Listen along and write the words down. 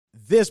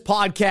This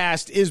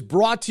podcast is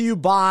brought to you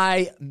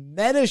by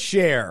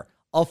Medi-Share,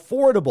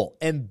 affordable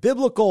and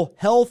biblical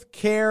health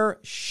care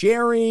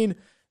sharing.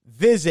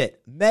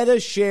 Visit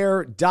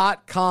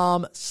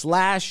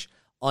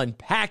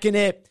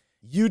medishare.com/unpackingit.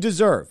 You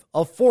deserve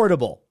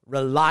affordable,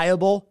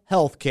 reliable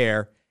health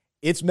care.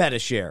 It's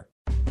Medi-Share.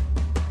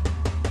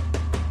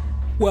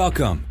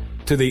 Welcome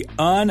to the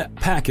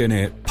Unpacking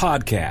It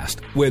podcast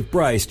with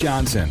Bryce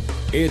Johnson.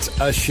 It's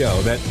a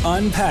show that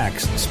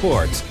unpacks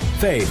sports,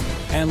 faith,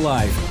 and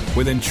life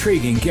with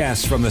intriguing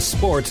guests from the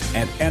sports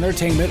and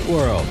entertainment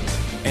world.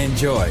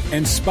 Enjoy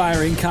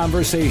inspiring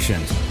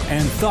conversations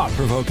and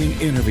thought-provoking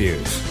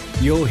interviews.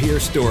 You'll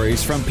hear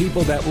stories from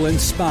people that will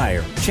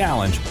inspire,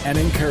 challenge, and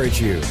encourage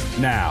you.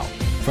 Now,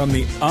 from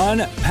the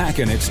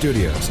Unpacking It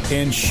studios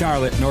in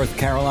Charlotte, North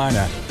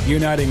Carolina,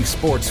 uniting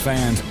sports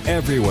fans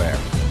everywhere,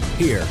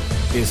 here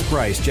is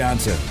Bryce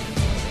Johnson.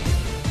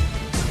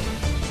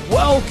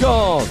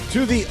 Welcome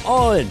to the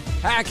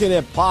Unpacking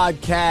It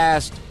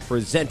podcast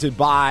presented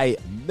by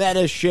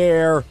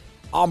Medi-Share.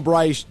 I'm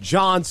Bryce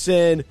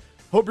Johnson.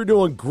 Hope you're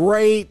doing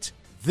great.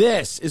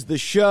 This is the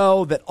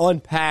show that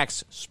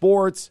unpacks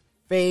sports,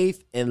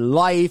 faith, and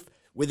life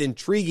with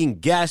intriguing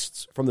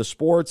guests from the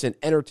sports and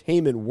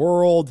entertainment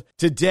world.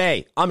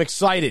 Today, I'm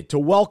excited to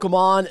welcome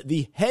on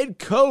the head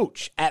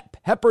coach at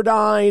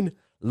Pepperdine,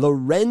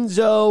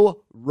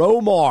 Lorenzo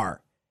Romar.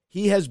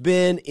 He has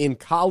been in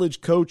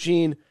college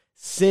coaching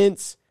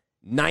since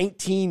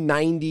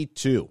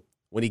 1992,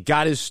 when he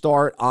got his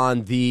start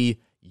on the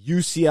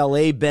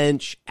UCLA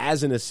bench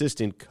as an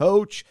assistant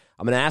coach.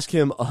 I'm going to ask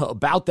him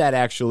about that,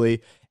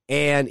 actually.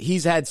 And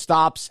he's had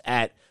stops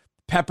at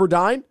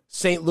Pepperdine,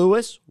 St.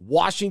 Louis,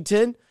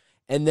 Washington,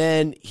 and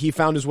then he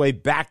found his way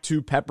back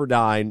to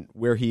Pepperdine,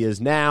 where he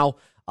is now,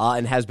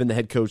 and has been the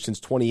head coach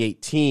since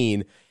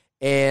 2018.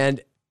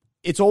 And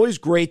it's always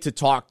great to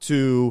talk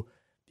to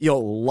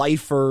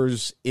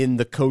lifers in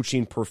the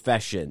coaching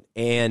profession.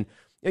 And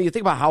you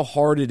think about how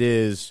hard it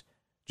is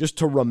just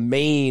to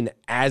remain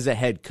as a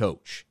head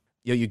coach.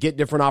 You get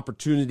different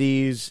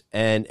opportunities,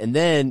 and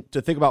then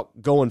to think about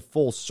going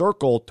full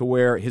circle to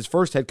where his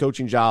first head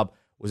coaching job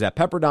was at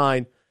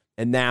Pepperdine,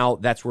 and now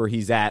that's where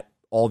he's at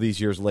all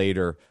these years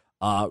later.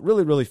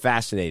 Really, really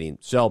fascinating.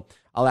 So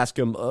I'll ask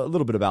him a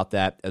little bit about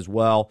that as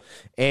well.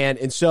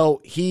 And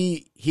so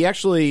he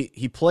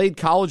played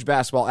college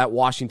basketball at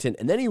Washington,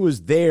 and then he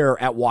was there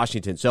at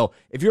Washington. So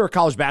if you're a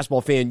college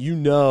basketball fan, you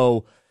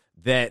know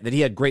that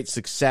he had great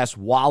success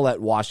while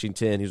at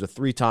Washington. He was a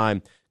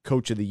 3-time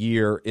Coach of the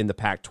Year in the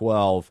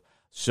Pac-12.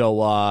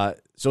 So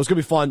it's going to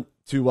be fun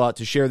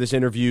to share this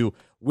interview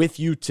with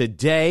you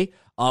today.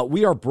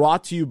 We are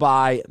brought to you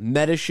by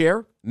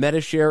Medi-Share.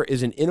 Medi-Share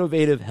is an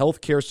innovative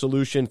healthcare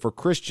solution for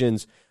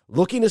Christians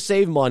looking to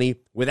save money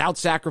without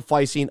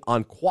sacrificing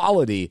on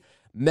quality.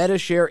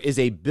 Medi-Share is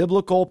a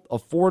biblical,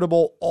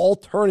 affordable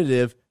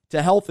alternative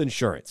to health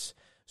insurance.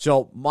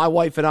 So my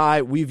wife and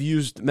I, we've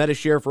used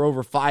Medi-Share for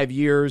over 5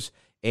 years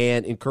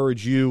and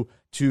encourage you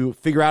to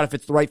figure out if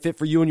it's the right fit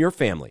for you and your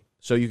family.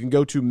 So you can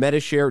go to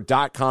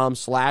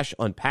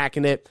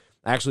medishare.com/unpackingit.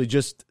 I actually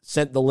just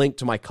sent the link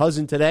to my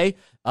cousin today,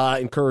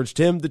 encouraged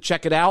him to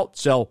check it out.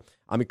 So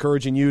I'm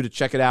encouraging you to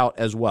check it out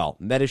as well.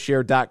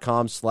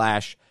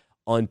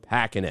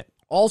 medishare.com/unpackingit.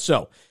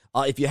 Also,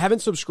 if you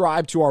haven't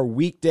subscribed to our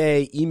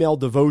weekday email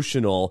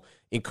devotional,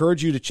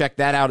 encourage you to check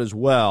that out as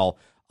well.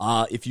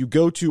 If you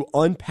go to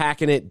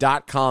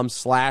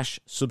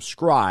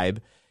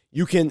unpackingit.com/subscribe,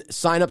 you can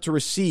sign up to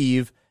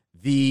receive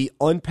the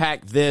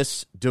Unpack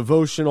This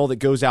devotional that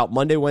goes out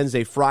Monday,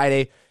 Wednesday,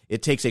 Friday.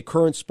 It takes a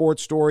current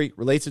sports story,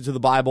 relates it to the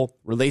Bible,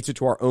 relates it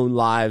to our own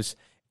lives.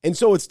 And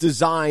so it's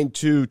designed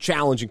to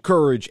challenge,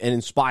 encourage, and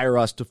inspire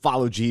us to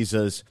follow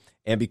Jesus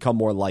and become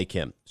more like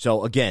him.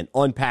 So again,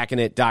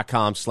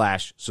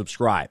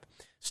 unpackingit.com/subscribe.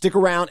 Stick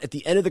around at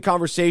the end of the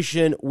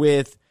conversation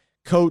with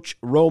Coach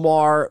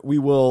Romar. We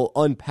will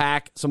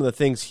unpack some of the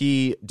things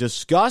he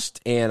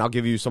discussed, and I'll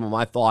give you some of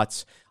my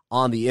thoughts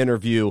on the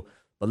interview.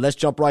 But let's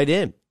jump right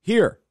in.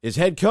 Here is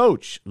head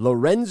coach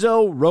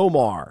Lorenzo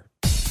Romar.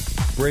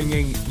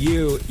 Bringing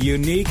you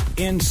unique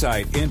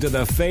insight into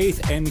the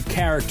faith and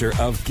character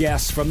of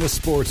guests from the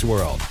sports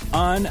world.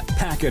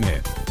 Unpacking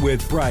It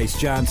with Bryce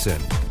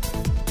Johnson.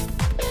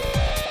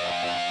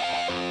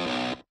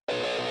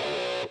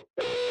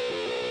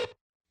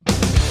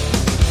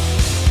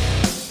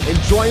 And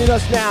joining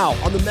us now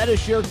on the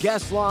Medi-Share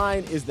guest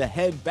line is the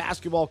head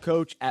basketball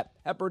coach at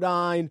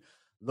Pepperdine,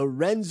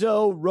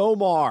 Lorenzo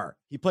Romar.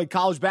 He played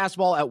college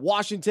basketball at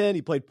Washington.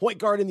 He played point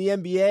guard in the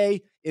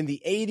NBA in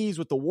the 80s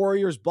with the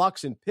Warriors,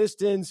 Bucks, and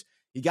Pistons.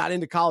 He got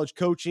into college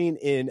coaching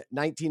in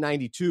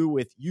 1992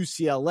 with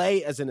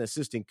UCLA as an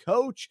assistant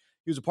coach.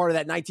 He was a part of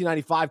that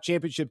 1995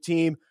 championship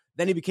team.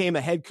 Then he became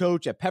a head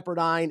coach at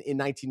Pepperdine in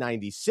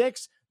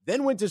 1996,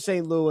 then went to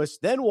St. Louis,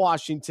 then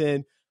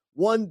Washington,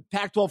 won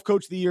Pac-12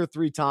 Coach of the Year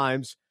 3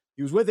 times.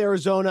 He was with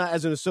Arizona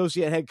as an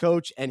associate head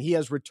coach, and he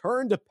has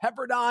returned to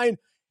Pepperdine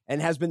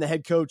and has been the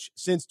head coach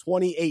since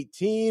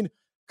 2018.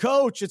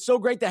 Coach, it's so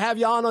great to have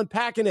you on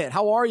Unpacking It.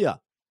 How are you?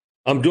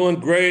 I'm doing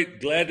great.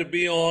 Glad to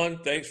be on.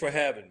 Thanks for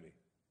having me.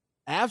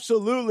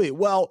 Absolutely.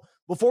 Well,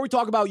 before we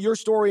talk about your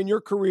story and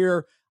your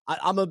career,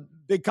 I'm a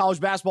big college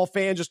basketball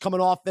fan, just coming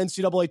off the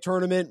NCAA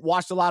tournament,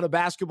 watched a lot of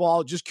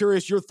basketball. Just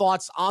curious your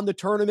thoughts on the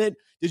tournament.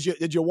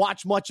 Did you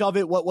watch much of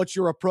it? What's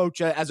your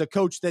approach as a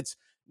coach that's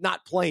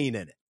not playing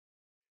in it?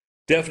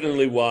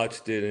 Definitely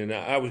watched it, and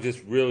I was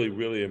just really,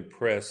 really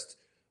impressed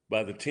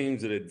by the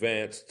teams that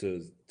advanced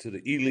to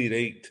the Elite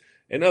Eight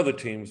and other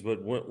teams.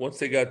 But once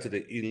they got to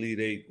the Elite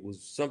Eight,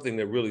 was something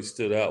that really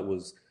stood out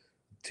was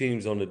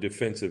teams on the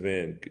defensive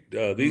end.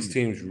 These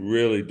teams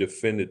really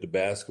defended the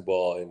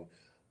basketball,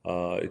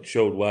 and it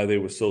showed why they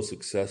were so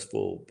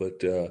successful. But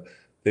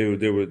they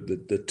were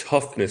the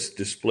toughness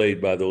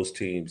displayed by those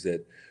teams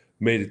that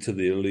made it to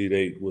the Elite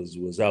Eight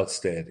was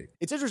outstanding.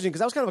 It's interesting because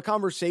that was kind of a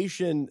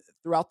conversation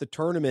throughout the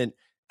tournament,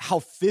 how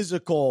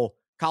physical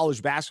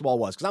college basketball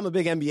was. Because I'm a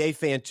big NBA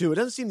fan too. It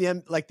doesn't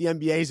seem like the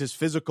NBA is as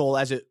physical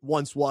as it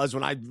once was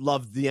when I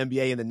loved the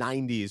NBA in the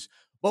 90s.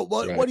 But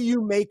what do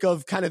you make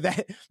of kind of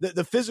that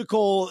the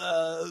physical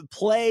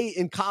play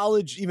in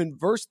college, even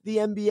versus the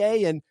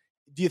NBA? And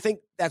do you think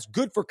that's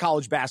good for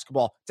college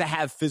basketball to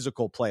have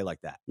physical play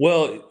like that?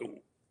 Well,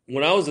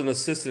 when I was an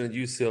assistant at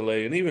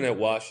UCLA and even at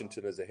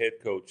Washington as a head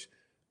coach,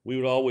 we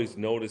would always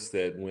notice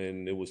that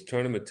when it was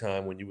tournament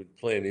time, when you would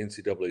play an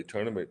NCAA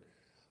tournament,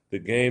 the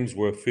games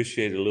were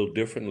officiated a little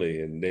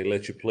differently, and they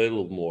let you play a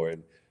little more.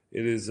 And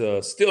it is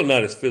still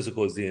not as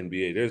physical as the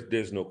NBA.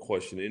 There's no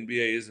question. The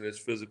NBA isn't as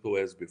physical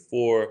as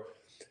before.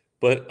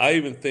 But I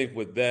even think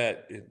with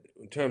that,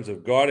 in terms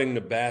of guarding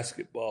the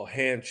basketball,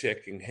 hand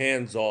checking,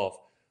 hands off,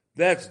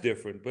 that's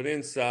different. But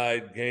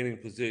inside, gaining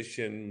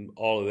position,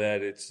 all of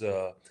that,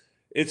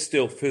 it's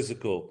still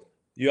physical.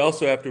 You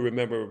also have to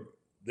remember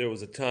there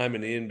was a time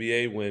in the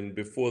NBA when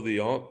before the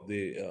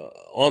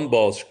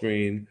on-ball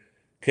screen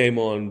came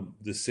on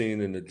the scene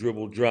and the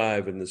dribble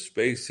drive and the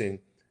spacing,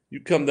 you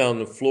come down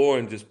the floor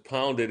and just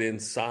pound it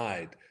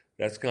inside.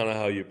 That's kind of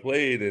how you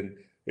played, and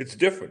it's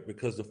different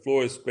because the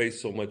floor is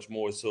spaced so much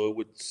more, so it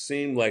would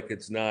seem like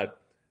it's not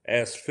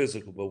as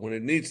physical. But when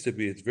it needs to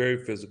be, it's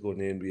very physical in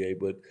the NBA.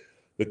 But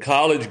the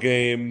college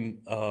game,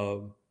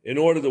 in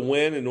order to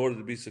win, in order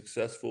to be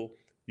successful,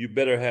 you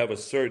better have a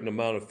certain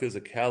amount of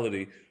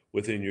physicality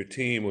within your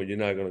team or you're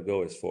not going to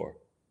go as far.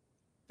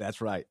 That's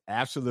right.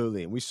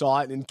 Absolutely. And we saw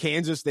it in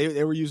Kansas.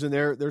 They were using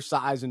their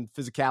size and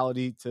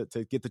physicality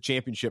to get the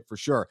championship for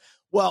sure.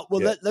 Well,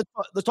 yeah.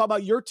 Let's talk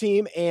about your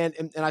team. And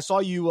I saw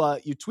you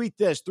tweet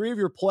this. 3 of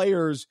your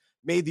players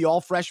made the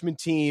all-freshman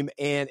team,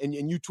 and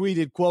you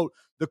tweeted, quote,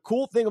 "The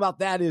cool thing about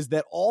that is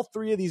that all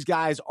 3 of these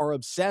guys are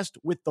obsessed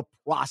with the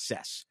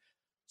process."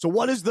 So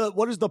what does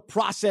the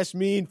process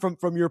mean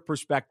from your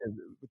perspective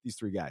with these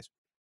 3 guys?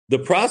 The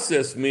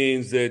process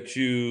means that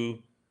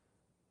you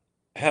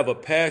have a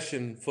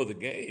passion for the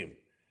game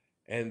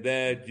and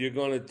that you're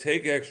going to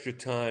take extra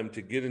time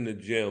to get in the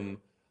gym.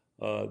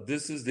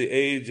 This is the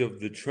age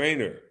of the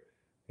trainer,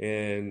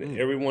 and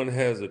everyone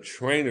has a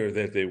trainer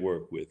that they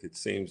work with, it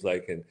seems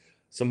like, and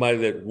somebody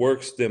that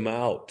works them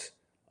out.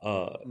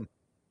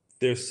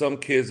 There's some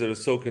kids that are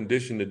so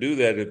conditioned to do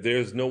that. If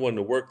there's no one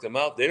to work them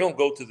out, they don't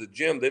go to the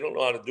gym. They don't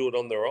know how to do it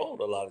on their own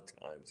a lot of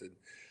times. And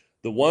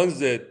the ones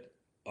that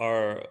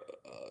are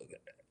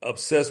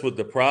obsessed with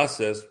the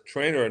process,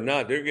 trainer or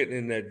not, they're getting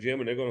in that gym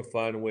and they're going to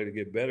find a way to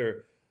get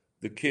better.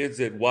 The kids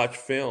that watch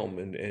film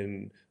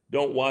and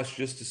don't watch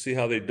just to see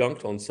how they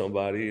dunked on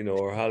somebody,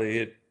 or how they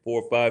hit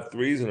 4 or 5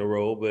 threes in a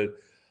row, but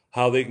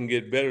how they can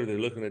get better. They're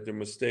looking at their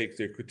mistakes.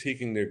 They're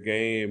critiquing their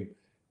game,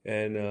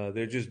 and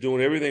they're just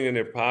doing everything in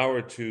their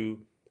power to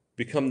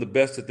become the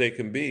best that they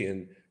can be.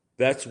 And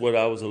that's what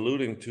I was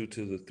alluding to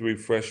the 3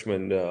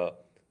 freshmen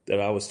that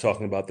I was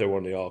talking about. They were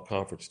on the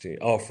all-conference team,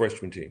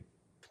 all-freshman team.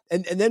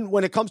 And then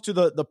when it comes to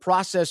the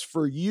process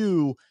for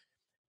you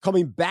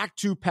coming back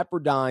to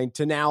Pepperdine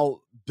to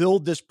now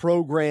build this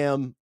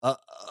program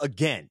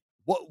again,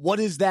 what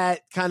does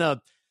that kind of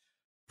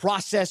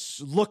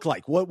process look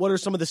like? What are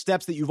some of the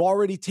steps that you've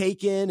already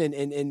taken,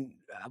 and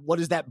what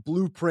does that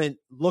blueprint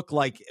look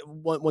like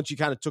once you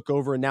kind of took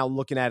over and now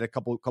looking at it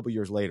a couple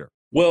years later?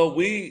 Well,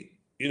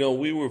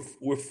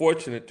 we're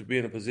fortunate to be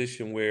in a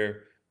position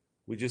where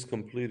we just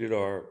completed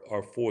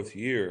our 4th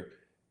year.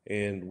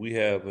 And we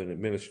have an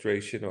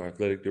administration, our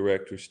athletic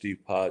director, Steve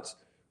Potts,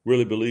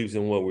 really believes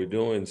in what we're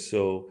doing.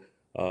 So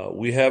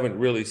we haven't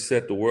really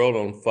set the world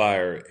on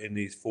fire in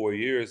these 4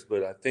 years,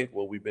 but I think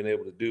what we've been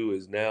able to do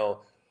is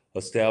now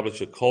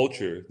establish a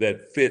culture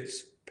that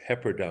fits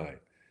Pepperdine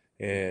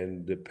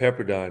and the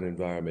Pepperdine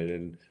environment.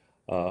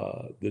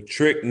 And the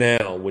trick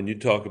now, when you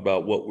talk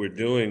about what we're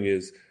doing,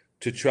 is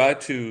to try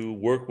to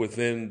work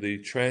within the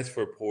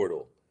transfer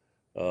portal.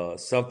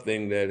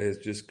 Something that has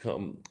just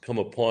come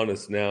upon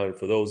us now, and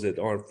for those that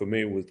aren't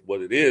familiar with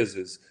what it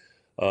is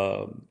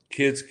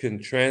kids can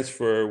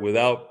transfer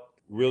without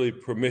really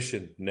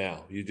permission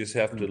now. You just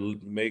have to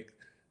make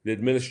the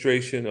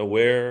administration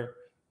aware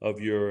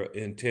of your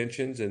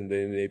intentions, and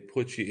then they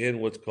put you in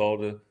what's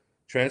called a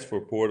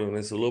transfer portal, and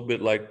it's a little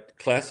bit like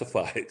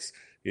classifieds.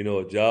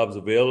 A job's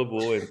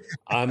available, and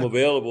I'm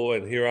available,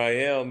 and here I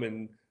am,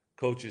 and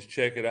coaches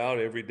check it out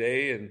every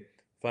day and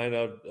find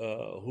out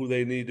who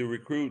they need to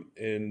recruit.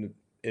 And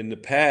in the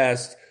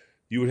past,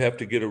 you would have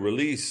to get a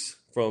release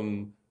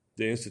from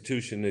the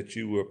institution that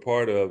you were a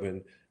part of,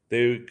 and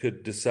they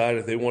could decide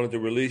if they wanted to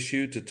release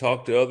you to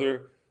talk to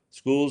other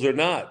schools or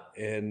not.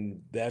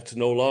 And that's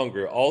no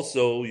longer.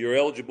 Also, you're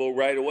eligible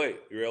right away.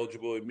 You're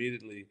eligible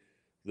immediately.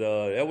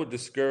 That would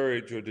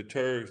discourage or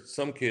deter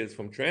some kids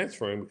from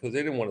transferring because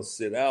they didn't want to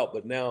sit out,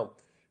 but now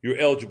you're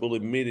eligible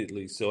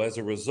immediately. So as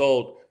a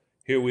result,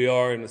 here we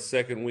are in the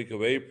second week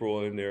of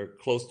April, and there are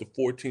close to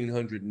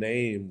 1,400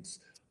 names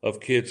of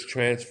kids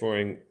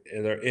transferring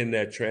and are in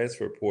that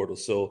transfer portal.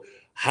 So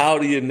how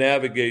do you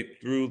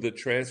navigate through the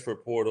transfer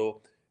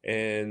portal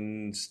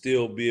and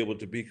still be able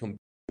to be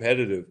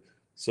competitive?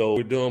 So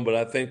we're doing, but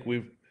I think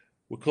we're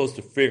close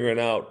to figuring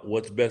out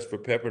what's best for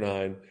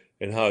Pepperdine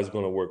and how it's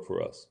going to work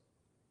for us.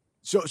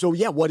 So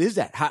yeah, what is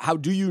that? How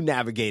do you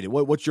navigate it?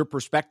 What's your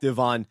perspective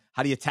on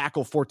how do you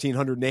tackle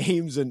 1,400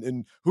 names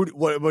and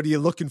what are you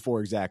looking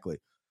for exactly?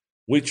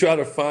 We try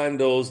to find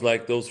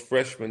those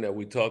freshmen that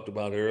we talked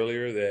about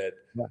earlier that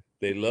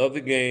they love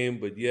the game,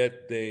 but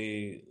yet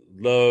they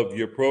love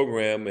your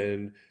program,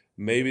 and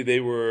maybe they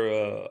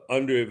were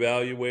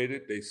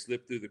under-evaluated. They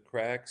slipped through the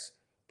cracks,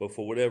 but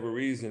for whatever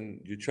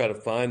reason, you try to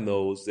find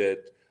those that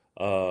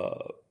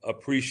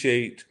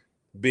appreciate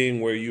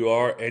being where you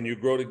are, and you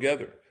grow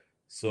together.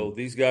 So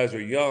these guys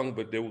are young,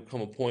 but there will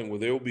come a point where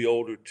they will be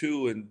older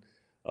too. And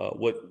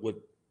what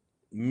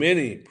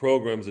many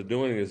programs are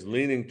doing is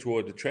leaning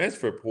toward the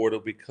transfer portal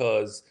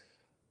because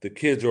the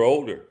kids are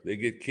older. They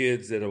get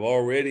kids that have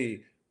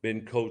already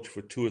been coached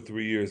for 2 or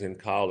 3 years in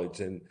college,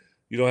 and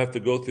you don't have to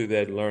go through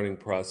that learning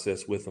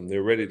process with them.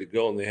 They're ready to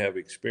go and they have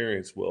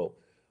experience. Well,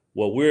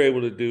 what we're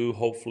able to do,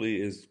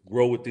 hopefully, is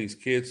grow with these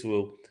kids.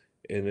 So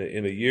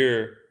in a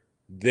year,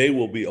 they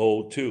will be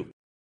old too.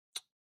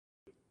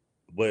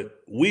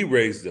 But we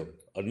raised them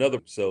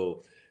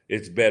so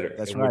it's better.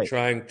 That's and right. We're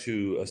trying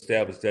to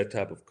establish that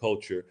type of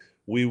culture.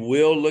 We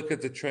will look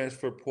at the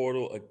transfer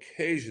portal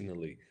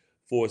occasionally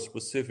for a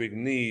specific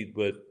need,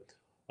 but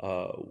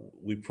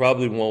we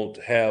probably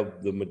won't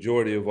have the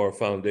majority of our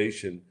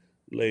foundation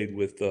laid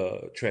with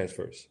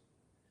transfers.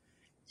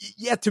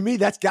 Yeah, to me,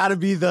 that's got to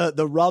be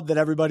the rub that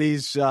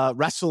everybody's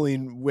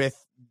wrestling with.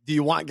 Do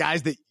you want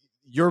guys that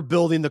you're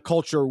building the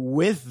culture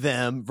with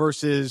them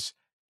versus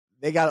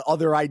they got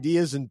other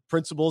ideas and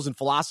principles and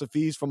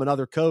philosophies from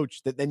another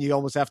coach that then you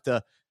almost have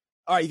to,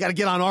 all right, you got to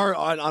get on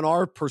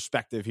our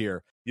perspective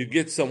here. You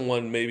get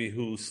someone maybe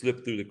who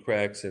slipped through the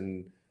cracks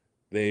and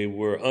they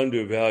were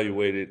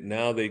under-evaluated.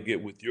 Now they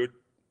get with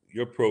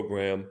your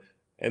program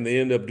and they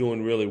end up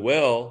doing really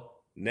well.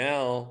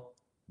 Now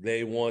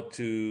they want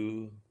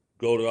to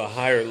go to a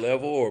higher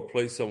level or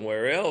play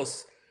somewhere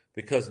else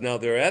because now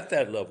they're at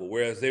that level,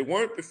 whereas they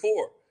weren't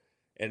before.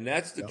 And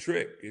that's the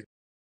trick.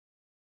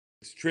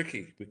 It's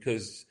tricky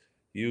because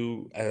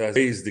you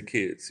raise the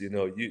kids.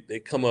 They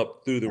come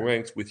up through the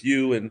ranks with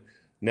you, and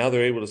now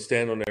they're able to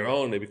stand on their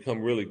own. They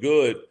become really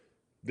good.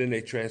 Then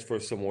they transfer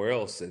somewhere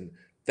else, and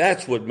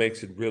that's what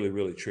makes it really,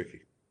 really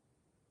tricky.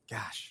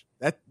 Gosh,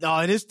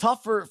 it is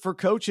tough for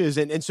coaches,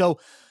 and so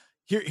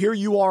here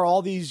you are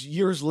all these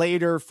years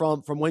later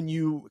from when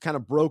you kind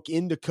of broke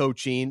into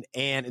coaching,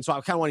 and so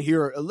I kind of want to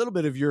hear a little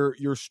bit of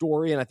your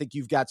story, and I think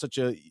you've got such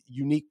a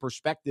unique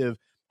perspective,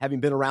 having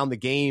been around the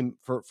game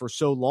for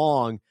so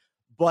long,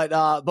 but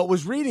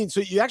was reading. So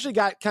you actually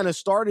got kind of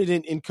started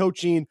in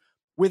coaching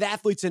with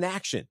Athletes in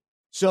Action.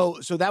 So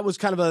that was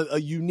kind of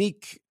a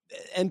unique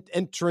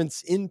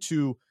entrance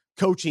into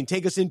coaching.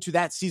 Take us into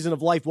that season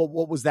of life.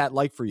 What was that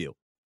like for you?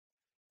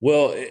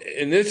 Well,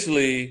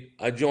 initially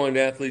I joined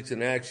Athletes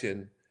in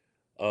Action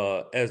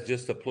as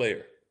just a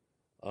player.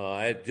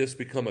 I had just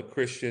become a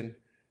Christian,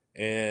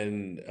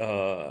 and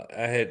I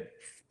had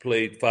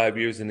played 5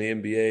 years in the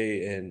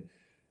NBA and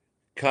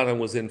kind of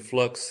was in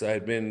flux. I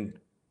had been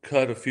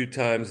cut a few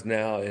times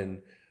now,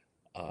 and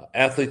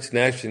Athletes in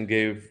Action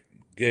gave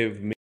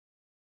me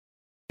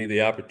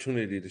the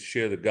opportunity to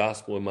share the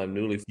gospel in my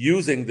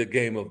using the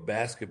game of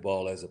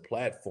basketball as a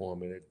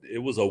platform, and it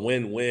was a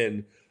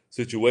win-win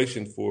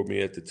situation for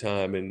me at the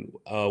time. And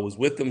I was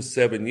with them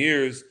 7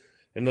 years.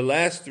 In the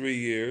last 3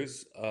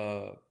 years,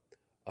 I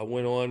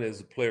went on as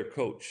a player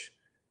coach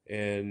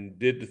and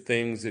did the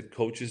things that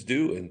coaches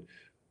do, and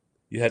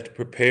you had to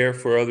prepare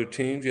for other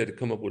teams. You had to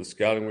come up with a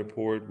scouting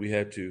report. We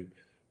had to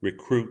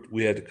recruit.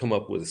 We had to come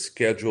up with a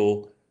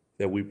schedule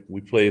that we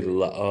played a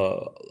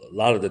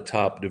lot of the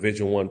top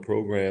Division I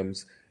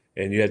programs,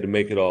 and you had to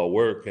make it all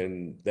work.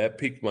 And that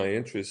piqued my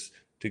interest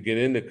to get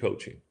into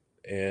coaching.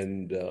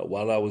 And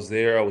while I was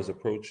there, I was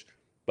approached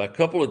by a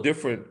couple of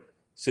different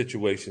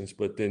situations,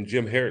 but then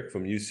Jim Herrick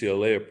from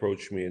UCLA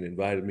approached me and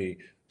invited me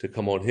to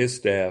come on his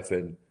staff,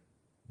 and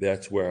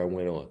that's where I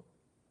went on.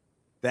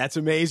 That's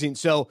amazing.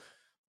 So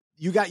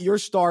you got your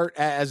start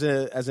as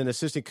an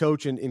assistant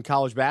coach in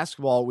college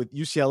basketball with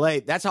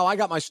UCLA. That's how I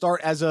got my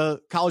start as a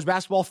college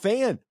basketball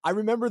fan. I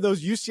remember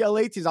those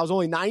UCLA teams. I was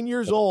only 9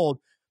 years old,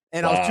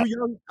 and wow.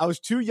 I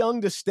was too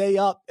young to stay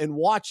up and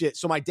watch it.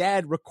 So my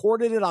dad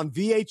recorded it on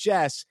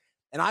VHS,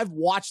 and I've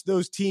watched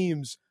those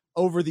teams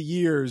over the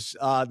years,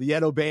 the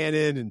Ed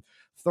O'Bannon and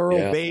Thurl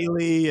Yeah.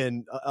 Bailey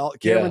and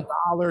Cameron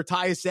Dollar,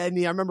 Tyus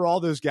Edney. I remember all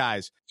those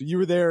guys. So you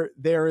were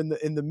there in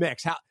the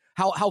mix.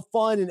 How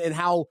fun and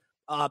how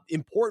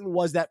important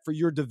was that for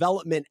your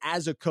development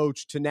as a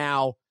coach to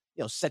now,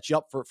 set you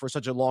up for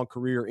such a long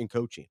career in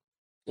coaching?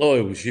 Oh,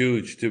 it was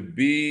huge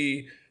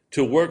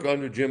to work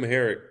under Jim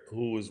Herrick,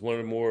 who was one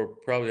of the more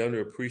probably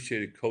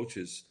underappreciated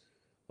coaches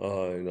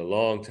in a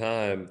long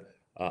time.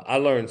 I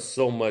learned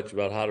so much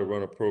about how to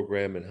run a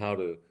program and how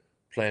to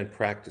plan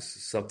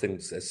practices, something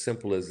as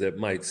simple as that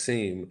might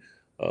seem.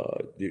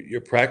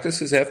 Your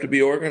practices have to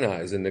be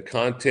organized, and the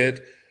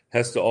content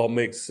has to all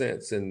make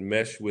sense and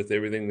mesh with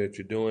everything that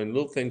you're doing.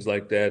 Little things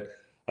like that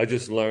I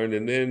just learned.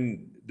 And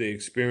then the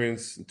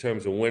experience in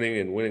terms of winning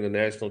a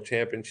national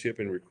championship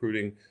and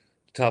recruiting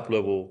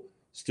top-level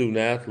student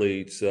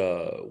athletes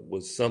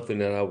was something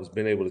that I was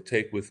been able to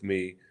take with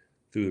me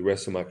through the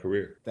rest of my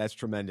career. That's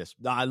tremendous.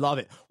 I love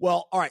it.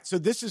 Well, all right. So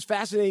this is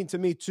fascinating to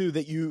me too,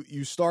 that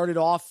you started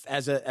off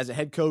as a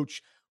head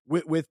coach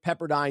with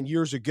Pepperdine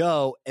years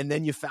ago, and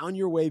then you found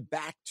your way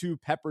back to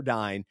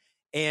Pepperdine.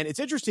 And it's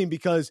interesting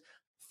because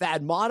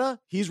Thad Matta,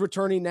 he's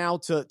returning now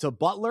to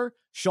Butler.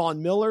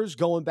 Sean Miller's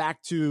going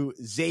back to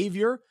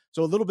Xavier.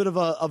 So a little bit of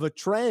a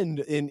trend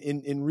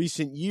in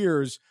recent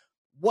years.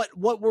 What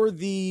was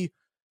the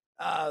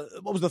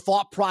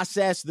thought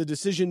process, the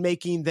decision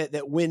making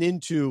that went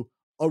into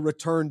a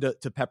return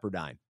to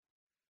Pepperdine?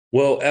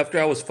 Well, after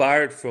I was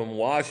fired from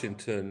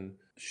Washington,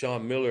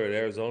 Sean Miller at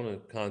Arizona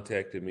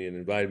contacted me and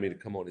invited me to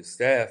come on his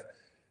staff.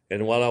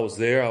 And while I was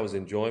there, I was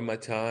enjoying my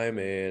time,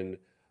 and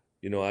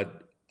I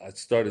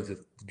started to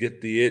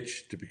get the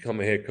itch to become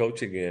a head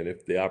coach again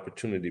if the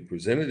opportunity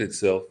presented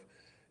itself.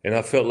 And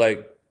I felt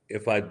like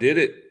if I did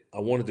it, I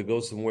wanted to go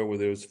somewhere where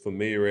there was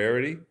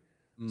familiarity,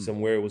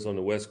 somewhere it was on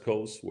the West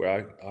Coast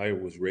where I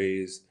was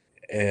raised.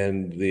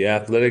 And the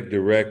athletic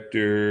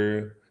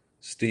director,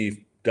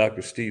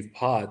 Dr. Steve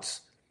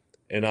Potts,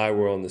 and I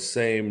were on the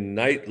same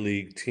night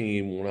league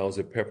team when I was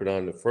at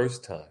Pepperdine the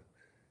first time.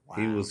 Wow.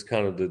 He was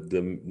kind of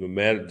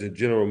the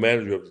general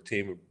manager of the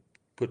team and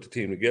put the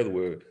team together,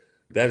 where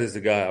that is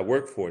the guy I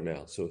work for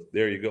now. So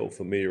there you go,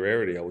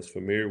 familiarity. I was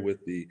familiar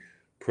with the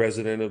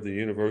president of the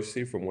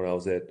university from when I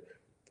was at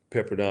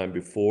Pepperdine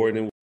before, and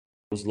it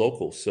was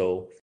local.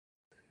 So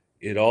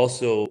it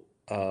also,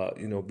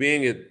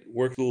 being at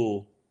work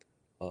school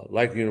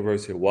like the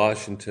University of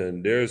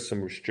Washington, there's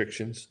some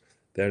restrictions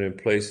that are in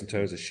place in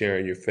terms of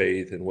sharing your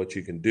faith and what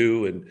you can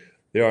do, and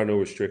there are no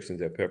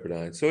restrictions at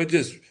Pepperdine. So it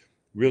just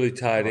really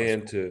tied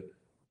into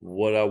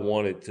what I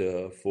wanted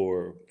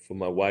for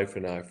my wife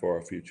and I for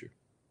our future.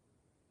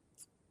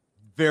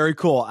 Very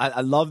cool.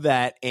 I love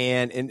that,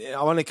 and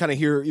I want to kind of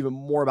hear even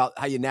more about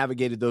how you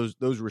navigated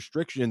those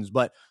restrictions.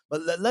 But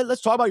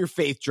let's talk about your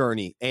faith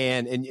journey.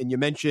 And you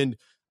mentioned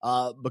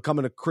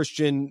becoming a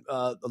Christian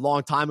a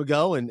long time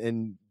ago,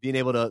 and being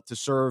able to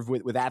serve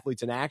with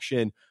athletes in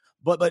action.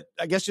 But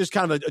I guess just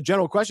kind of a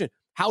general question: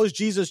 how has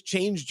Jesus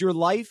changed your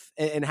life,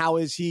 and how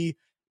has He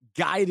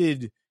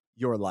guided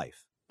your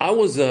life? I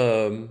was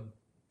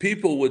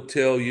people would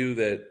tell you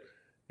that.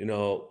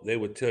 They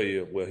would tell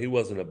you, well, he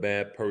wasn't a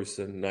bad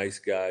person, nice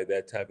guy,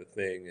 that type of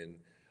thing. And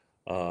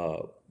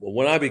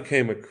when I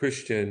became a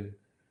Christian,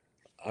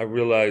 I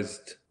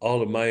realized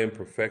all of my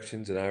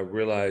imperfections, and I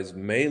realized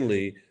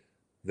mainly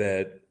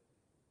that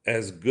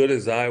as good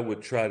as I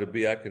would try to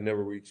be, I could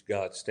never reach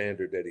God's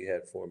standard that He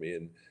had for me.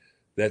 And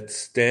that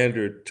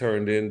standard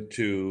turned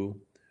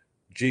into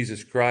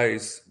Jesus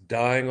Christ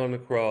dying on the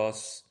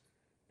cross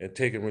and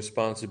taking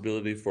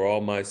responsibility for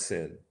all my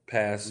sin,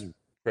 past,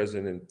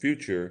 present, and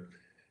future.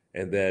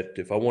 And that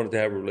if I wanted to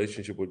have a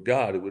relationship with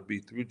God, it would be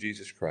through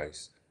Jesus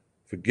Christ,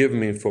 forgiving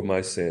me for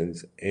my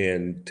sins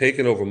and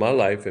taking over my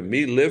life, and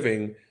me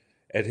living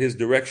at His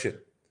direction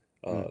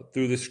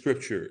through the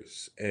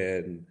Scriptures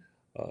and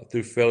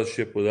through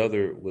fellowship with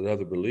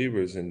other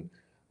believers. And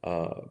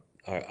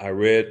I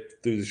read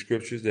through the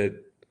Scriptures that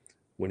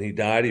when He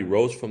died, He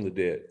rose from the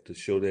dead to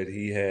show that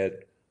He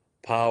had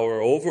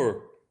power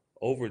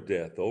over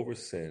death, over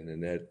sin,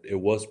 and that it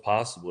was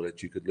possible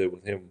that you could live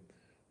with Him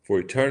for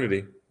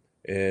eternity.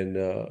 And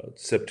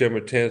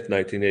September 10th,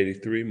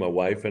 1983, my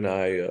wife and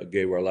I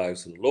gave our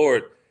lives to the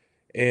Lord.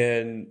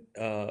 And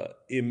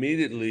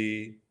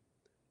immediately,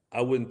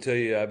 I wouldn't tell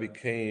you I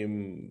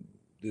became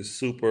this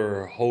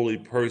super holy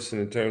person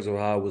in terms of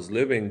how I was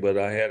living, but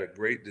I had a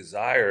great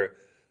desire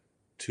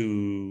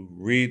to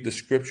read the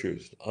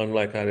Scriptures,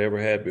 unlike I'd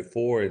ever had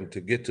before, and to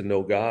get to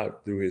know God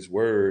through His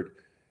Word,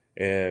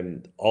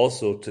 and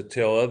also to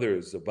tell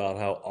others about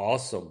how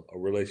awesome a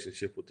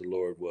relationship with the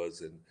Lord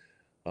was. And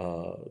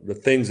the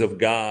things of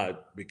God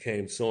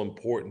became so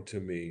important to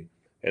me.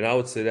 And I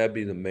would say that'd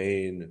be the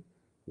main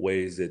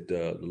ways that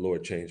the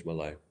Lord changed my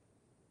life.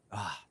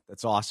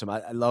 That's awesome.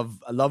 I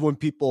love when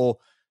people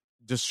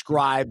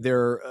describe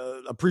their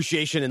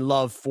appreciation and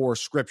love for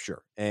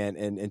Scripture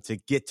and to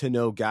get to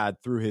know God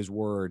through His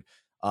Word.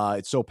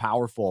 It's so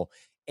powerful.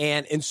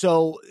 And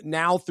so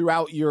now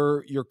throughout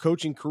your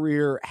coaching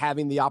career,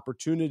 having the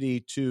opportunity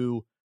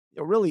to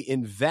really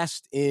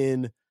invest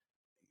in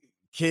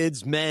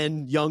kids,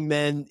 men, young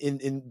men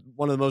in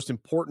one of the most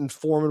important,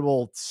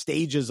 formidable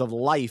stages of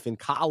life in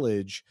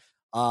college.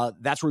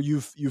 That's where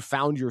you've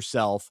found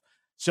yourself.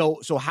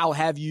 So how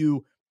have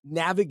you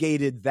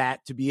navigated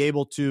that to be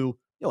able to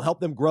help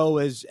them grow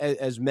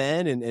as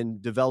men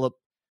and develop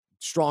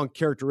strong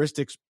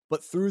characteristics,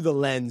 but through the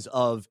lens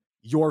of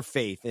your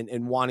faith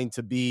and wanting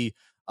to be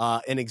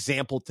an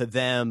example to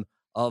them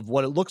of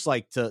what it looks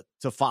like to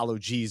follow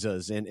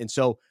Jesus. And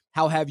so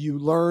how have you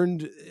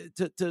learned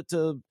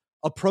to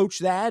approach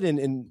that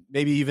and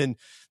maybe even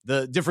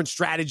the different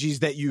strategies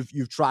that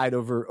you've tried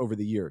over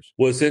the years?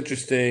 Well, it's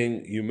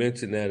interesting you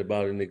mentioned that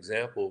about an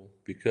example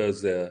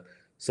because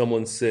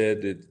someone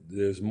said that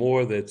there's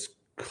more that's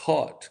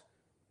caught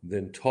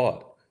than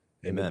taught.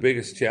 And Amen. the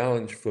biggest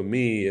challenge for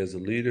me as a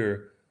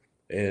leader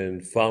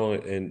and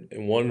following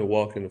and wanting to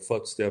walk in the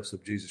footsteps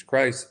of Jesus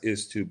Christ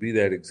is to be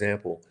that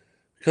example,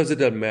 because it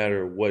doesn't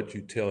matter what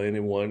you tell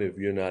anyone if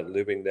you're not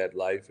living that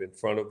life in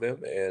front of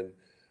them. And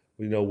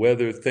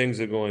whether things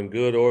are going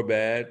good or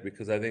bad,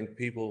 because I think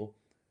people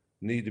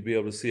need to be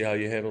able to see how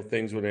you handle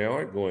things when they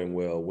aren't going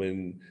well.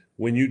 When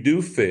you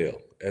do fail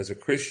as a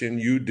Christian,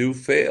 you do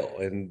fail,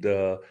 and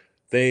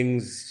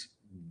things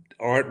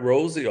aren't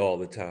rosy all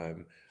the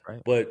time.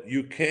 Right. But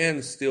you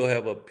can still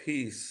have a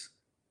peace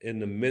in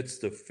the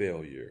midst of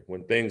failure.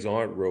 When things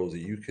aren't rosy,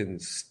 you can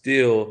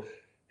still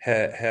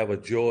have a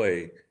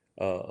joy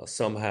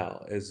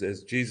somehow.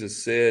 As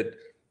Jesus said,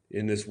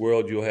 in this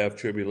world you'll have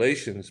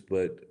tribulations,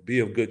 but be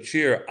of good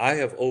cheer. I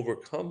have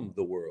overcome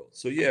the world.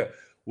 So yeah,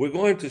 we're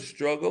going to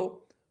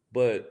struggle,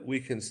 but we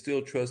can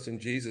still trust in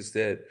Jesus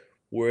that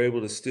we're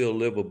able to still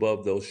live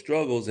above those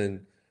struggles.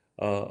 And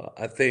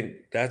I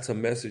think that's a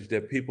message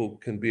that people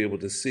can be able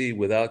to see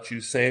without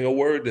you saying a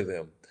word to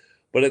them.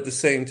 But at the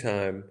same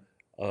time,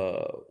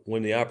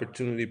 when the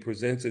opportunity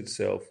presents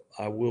itself,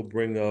 I will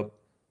bring up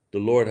the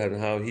Lord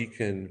and how he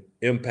can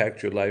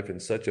impact your life in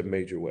such a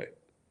major way.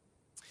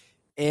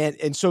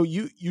 And so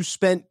you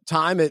spent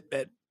time at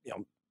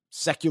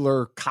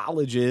secular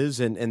colleges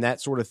and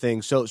that sort of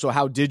thing. So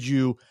how did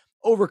you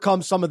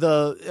overcome some of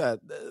the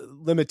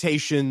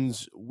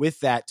limitations with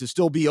that to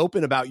still be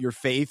open about your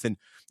faith? And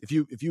if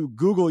you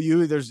Google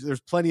you,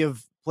 there's plenty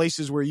of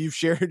places where you've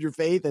shared your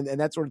faith and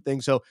that sort of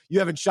thing. So you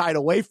haven't shied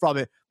away from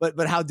it,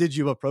 but how did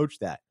you approach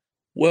that?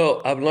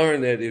 Well, I've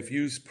learned that if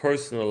you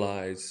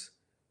personalize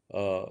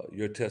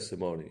your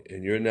testimony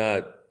and you're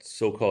not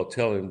so-called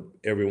telling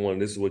everyone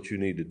this is what you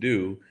need to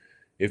do,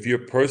 if you're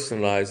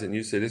personalized and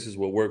you say this is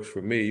what works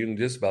for me, you can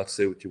just about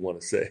say what you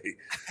want to say.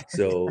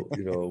 So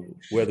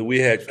whether we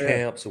had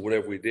camps or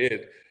whatever we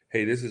did,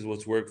 hey, this is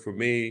what's worked for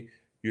me,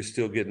 you're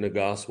still getting the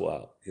gospel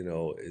out.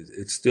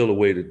 It's still a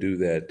way to do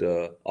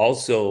that.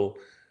 Also,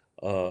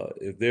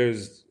 if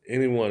there's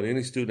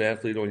any student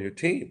athlete on your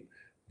team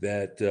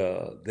that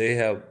they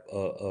have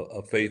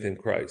a faith in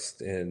Christ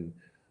and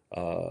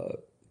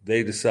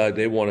they decide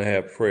they want to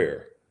have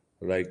prayer,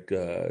 like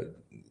a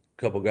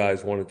couple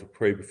guys wanted to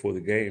pray before the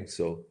game,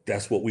 so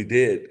that's what we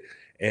did.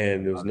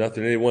 And there was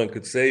nothing anyone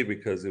could say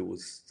because it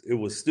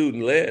was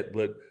student led,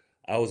 but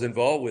I was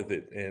involved with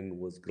it and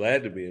was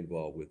glad to be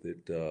involved with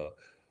it.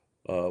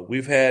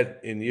 We've had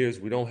in years,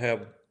 we don't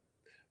have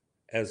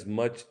as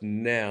much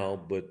now,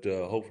 but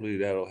hopefully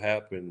that'll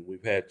happen.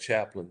 We've had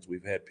chaplains,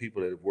 we've had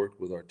people that have worked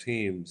with our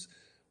teams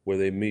where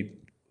they meet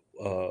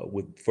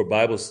for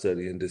Bible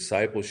study and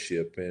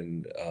discipleship,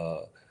 and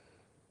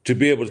to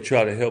be able to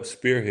try to help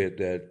spearhead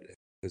that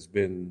has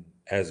been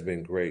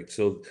great.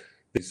 So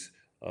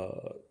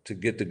to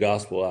get the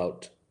gospel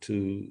out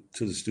to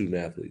the student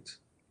athletes.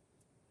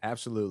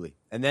 Absolutely.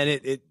 And then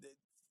it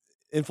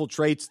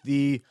infiltrates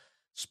the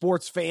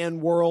sports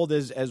fan world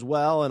as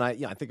well. And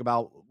I think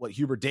about what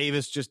Hubert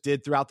Davis just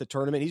did throughout the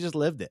tournament. He just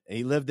lived it. And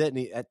he lived it.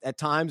 And at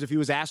times, if he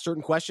was asked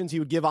certain questions, he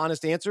would give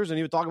honest answers and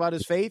he would talk about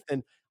his faith.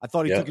 And I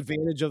thought he took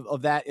advantage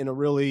of that in a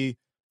really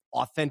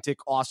authentic,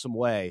 awesome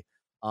way.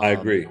 I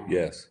agree.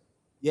 Yes.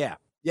 Yeah.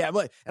 Yeah.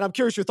 And I'm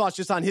curious your thoughts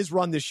just on his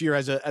run this year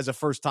as a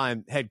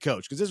first-time head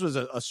coach, because this was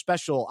a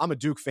special. I'm a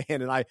Duke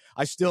fan, and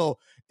I still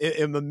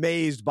am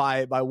amazed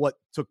by what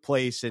took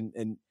place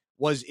and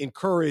was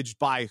encouraged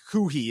by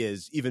who he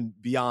is, even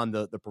beyond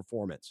the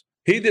performance.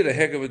 He did a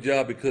heck of a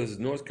job because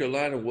North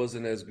Carolina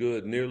wasn't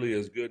nearly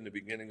as good in the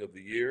beginning of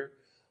the year,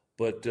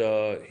 but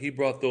he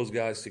brought those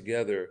guys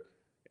together,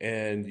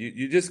 and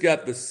you just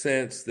got the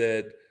sense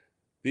that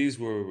these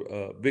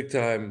were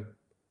big-time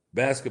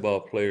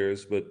basketball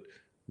players, but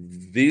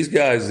these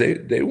guys,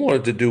 they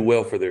wanted to do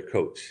well for their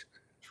coach.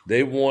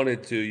 They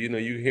wanted to,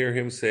 you hear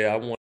him say, I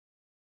want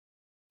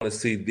to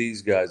see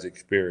these guys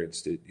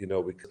experience it,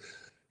 because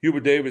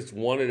Hubert Davis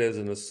won it as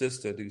an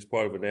assistant. He was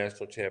part of a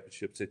national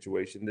championship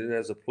situation. Then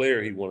as a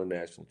player, he won a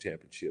national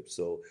championship.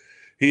 So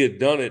he had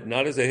done it,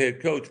 not as a head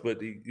coach,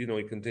 but he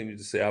continued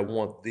to say, I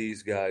want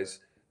these guys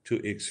to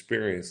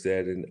experience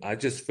that. And I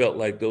just felt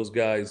like those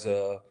guys,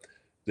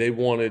 they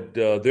wanted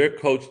their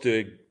coach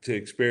to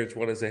experience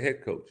one as a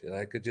head coach. And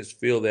I could just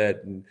feel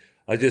that. And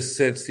I just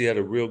sensed he had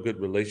a real good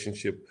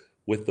relationship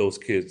with those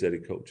kids that he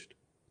coached.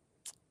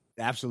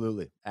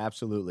 Absolutely.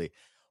 Absolutely.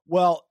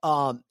 Well,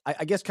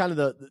 I guess kind of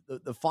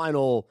the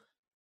final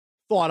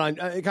thought on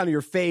kind of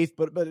your faith,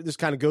 but this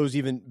kind of goes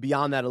even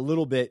beyond that a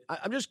little bit.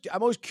 I'm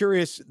always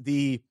curious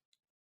the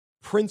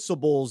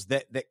principles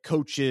that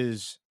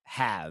coaches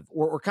have,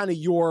 or kind of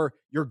your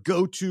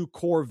go-to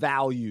core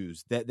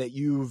values that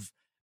you've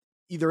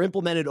either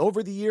implemented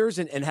over the years,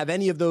 and have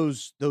any of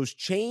those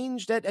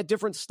changed at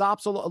different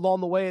stops along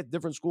the way at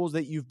different schools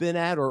that you've been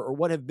at, or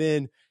what have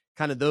been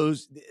kind of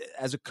those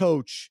as a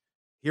coach?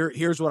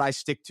 Here's what I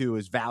stick to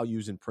as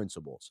values and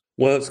principles.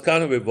 Well, it's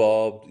kind of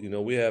evolved.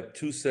 We have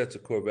two sets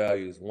of core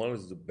values. One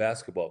is the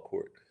basketball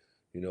court,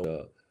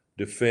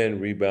 defend,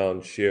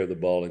 rebound, share the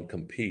ball, and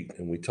compete.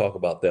 And we talk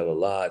about that a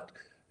lot.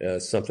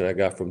 Something I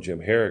got from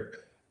Jim Herrick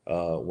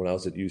when I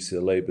was at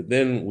UCLA. But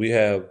then we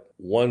have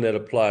one that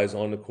applies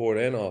on the court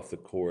and off the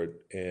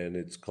court, and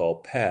it's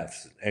called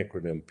PATHS,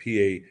 acronym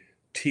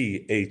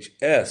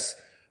PATHS.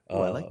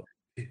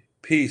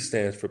 P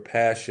stands for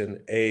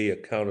passion, A,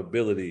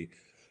 accountability,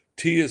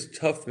 T is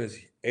toughness,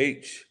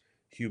 H,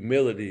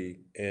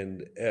 humility,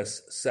 and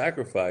S,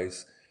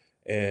 sacrifice.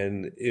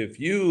 And if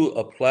you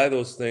apply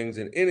those things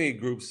in any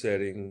group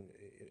setting,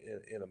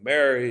 in a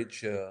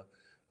marriage, a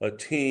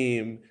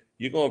team,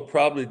 you're going to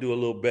probably do a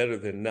little better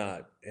than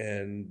not.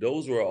 And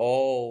those were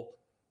all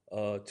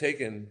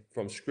taken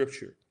from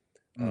Scripture.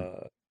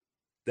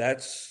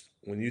 That's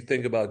when you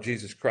think about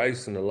Jesus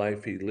Christ and the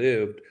life he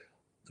lived,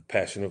 the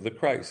Passion of the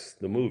Christ,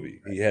 the movie.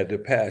 He had the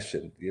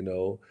passion,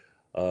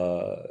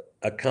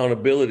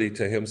 accountability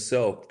to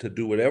himself to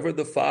do whatever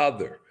the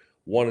Father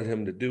wanted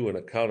him to do, and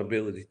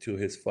accountability to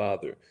his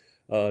Father.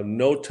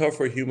 No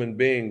tougher human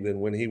being than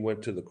when he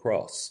went to the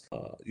cross.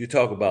 You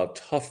talk about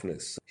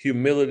toughness,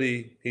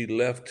 humility. He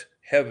left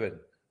heaven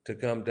to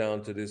come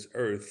down to this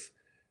earth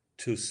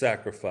to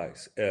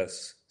sacrifice,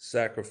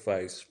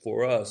 sacrifice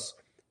for us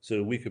so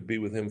that we could be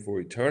with him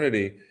for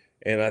eternity.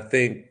 And I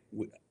think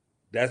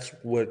that's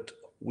what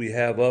we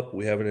have up.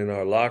 We have it in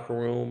our locker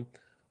room,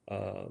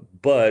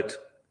 but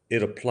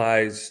it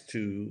applies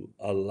to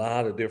a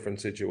lot of different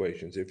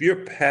situations. If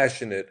you're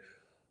passionate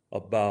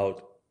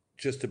about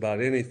just about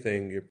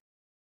anything, you're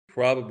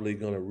probably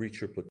going to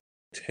reach your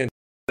potential.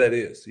 That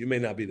is, you may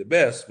not be the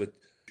best, but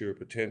your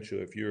potential.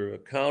 If you're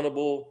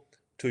accountable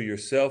to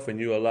yourself and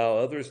you allow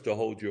others to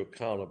hold you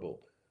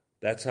accountable,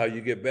 that's how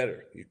you get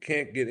better. You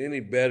can't get any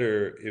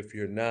better if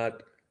you're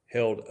not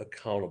held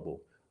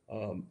accountable.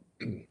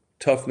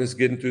 Toughness,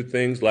 getting through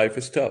things, life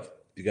is tough.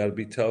 You got to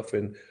be tough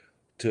and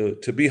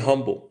to be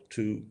humble,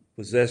 to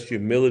possess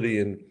humility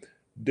in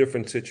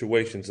different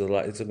situations.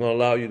 It's going to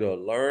allow you to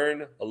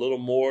learn a little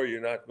more.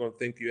 You're not going to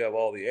think you have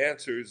all the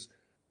answers.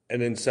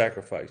 And then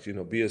sacrifice,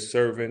 be a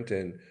servant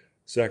and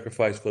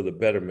sacrifice for the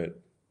betterment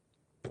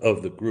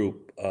of the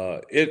group.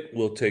 It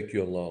will take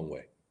you a long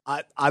way.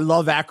 I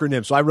love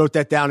acronyms, so I wrote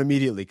that down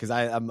immediately because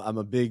I'm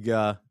a big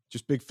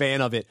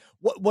fan of it.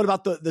 What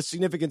about the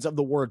significance of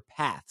the word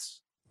paths?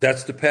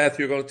 That's the path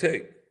you're going to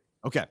take.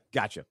 Okay,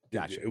 gotcha.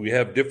 We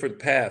have different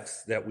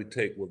paths that we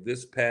take. Well,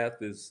 this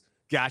path is.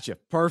 Gotcha.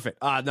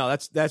 Perfect. No,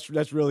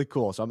 that's really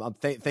cool. So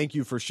thank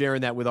you for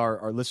sharing that with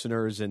our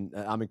listeners, and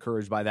I'm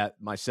encouraged by that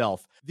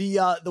myself. The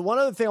one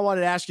other thing I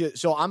wanted to ask you.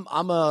 So I'm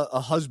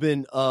a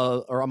husband,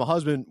 I'm a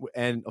husband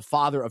and a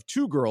father of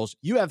 2 girls.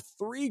 You have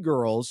 3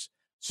 girls.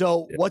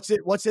 So yeah.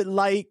 What's it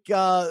like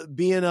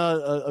being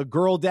a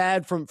girl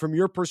dad from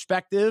your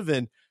perspective?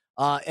 And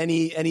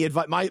any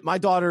advice? My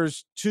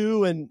daughter's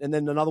 2, and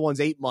then another one's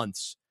 8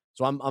 months.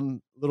 So I'm a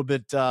little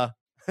bit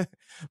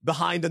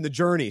behind on the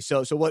journey.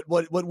 So what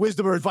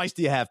wisdom or advice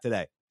do you have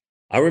today?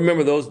 I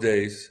remember those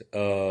days. They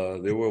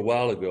were a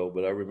while ago,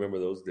 but I remember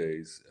those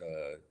days.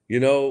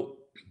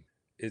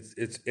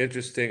 It's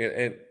interesting,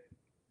 and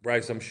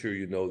Bryce, I'm sure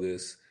you know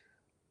this.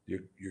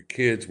 Your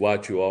kids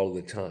watch you all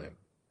the time,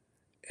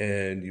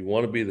 and you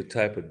want to be the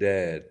type of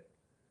dad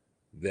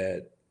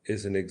that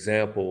is an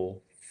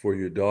example for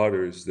your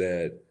daughters,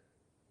 that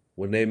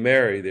when they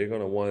marry, they're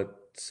going to want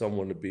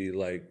someone to be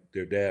like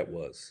their dad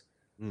was.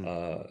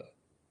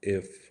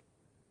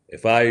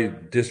 If I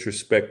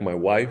disrespect my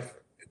wife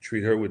and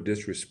treat her with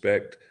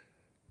disrespect,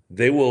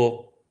 they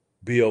will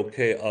be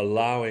okay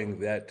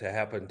allowing that to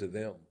happen to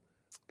them,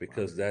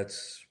 because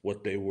that's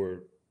what they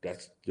were.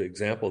 That's the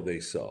example they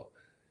saw.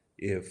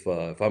 If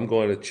I'm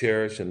going to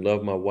cherish and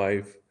love my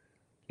wife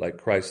like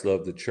Christ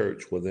loved the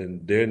church, well,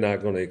 then they're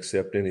not going to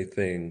accept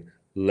anything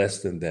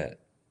less than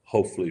that,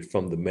 hopefully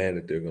from the man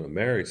that they're going to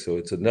marry. So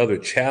it's another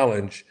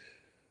challenge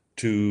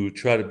to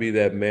try to be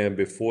that man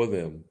before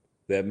them,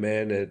 that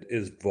man that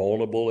is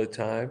vulnerable at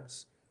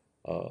times,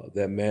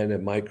 that man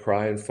that might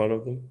cry in front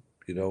of them,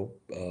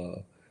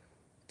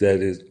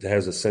 that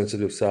has a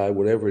sensitive side,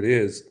 whatever it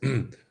is.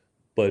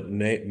 But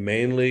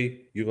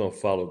mainly, you're going to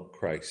follow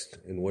Christ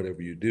in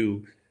whatever you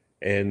do.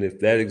 And if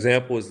that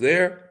example is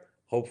there,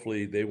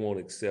 hopefully they won't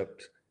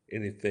accept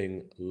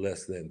anything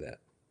less than that.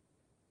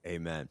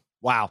 Amen.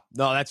 Wow.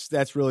 No,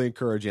 that's really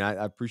encouraging.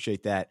 I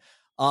appreciate that.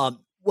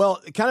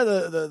 Well, kind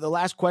of the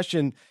last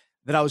question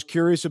that I was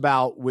curious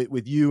about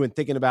with you and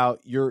thinking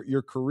about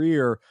your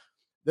career,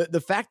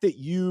 the fact that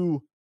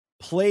you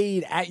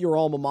played at your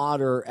alma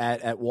mater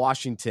at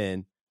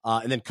Washington,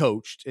 and then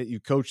coached. You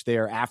coached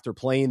there after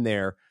playing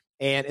there.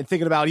 And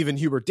thinking about even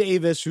Hubert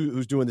Davis,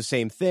 who's doing the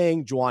same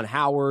thing, Juwan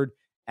Howard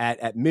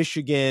at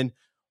Michigan.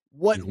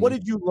 What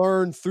did you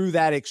learn through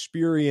that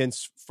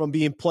experience from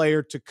being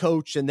player to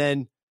coach and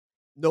then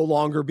no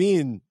longer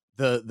being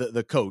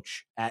the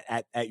coach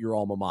at your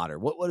alma mater?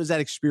 What is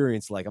that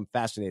experience like? I'm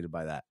fascinated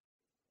by that.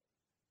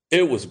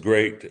 It was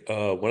great.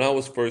 When I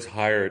was first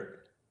hired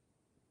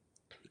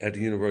at the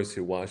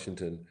University of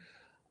Washington,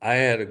 I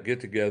had a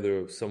get-together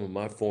of some of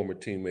my former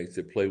teammates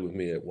that played with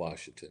me at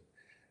Washington.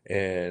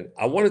 And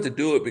I wanted to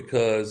do it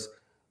because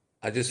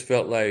I just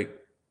felt like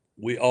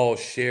we all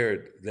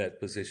shared that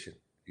position.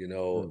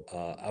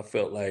 I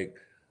felt like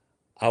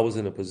I was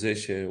in a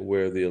position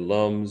where the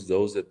alums,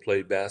 those that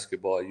played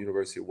basketball at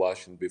University of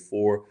Washington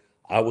before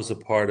I was a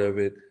part of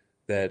it,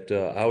 that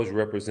I was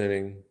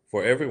representing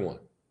for everyone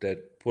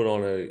that put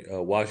on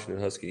a Washington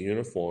Husky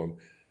uniform.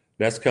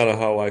 That's kind of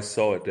how I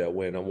saw it that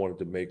way, and I wanted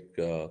to make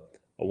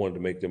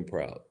them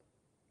proud.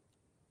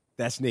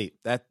 That's neat.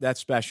 That's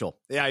special.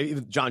 Yeah,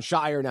 even John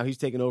Shire, now he's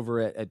taken over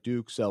at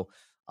Duke. So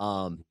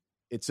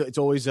it's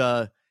always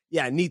a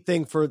neat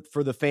thing for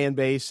the fan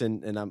base,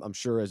 and I'm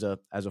sure as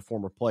a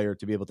former player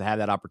to be able to have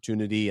that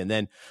opportunity, and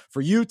then for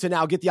you to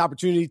now get the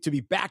opportunity to be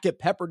back at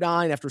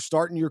Pepperdine after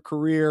starting your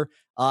career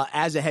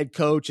as a head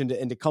coach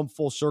and to come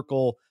full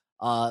circle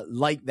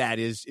like that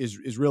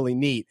is really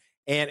neat.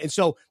 And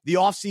so the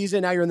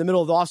offseason, now you're in the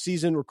middle of the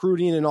offseason,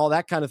 recruiting and all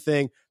that kind of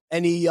thing.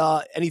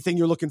 Anything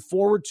you're looking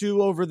forward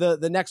to over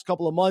the next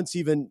couple of months,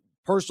 even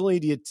personally?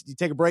 Do you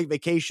take a break,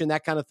 vacation,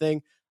 that kind of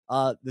thing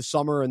this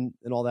summer and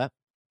all that?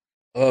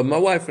 My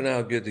wife and I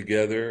will get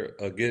together,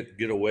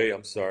 get away,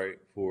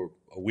 for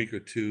a week or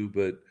two,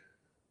 but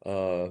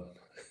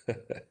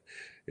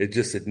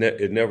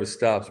it never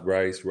stops,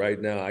 Bryce. Right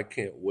now, I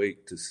can't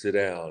wait to sit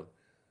down.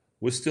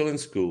 We're still in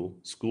school.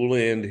 School will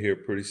end here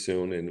pretty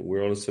soon, and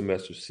we're on a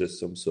semester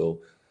system, so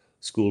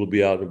school will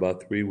be out in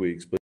about 3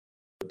 weeks. But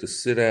to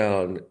sit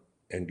down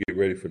and get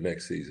ready for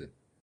next season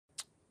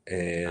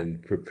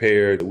and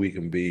prepare that we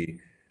can be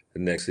the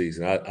next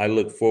season. I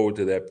look forward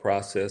to that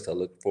process. I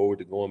look forward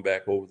to going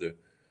back over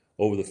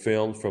the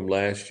films from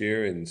last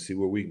year and see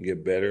where we can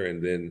get better,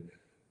 and then,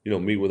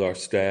 meet with our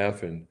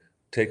staff and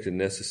take the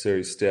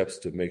necessary steps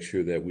to make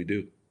sure that we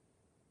do.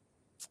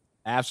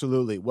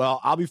 Absolutely. Well,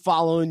 I'll be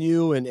following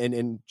you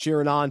and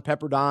cheering on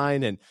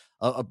Pepperdine, and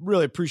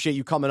really appreciate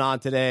you coming on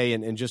today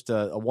and just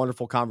a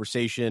wonderful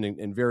conversation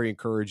and very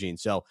encouraging.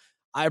 So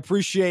I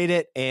appreciate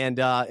it, and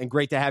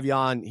great to have you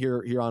on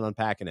here on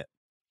Unpacking It.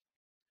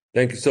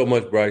 Thank you so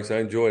much, Bryce. I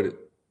enjoyed it.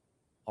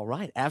 All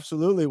right.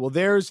 Absolutely. Well,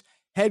 there's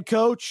head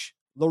coach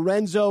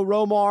Lorenzo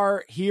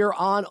Romar here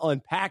on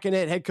Unpacking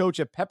It, head coach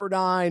at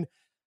Pepperdine,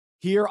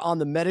 here on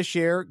the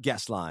MediShare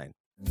guest line.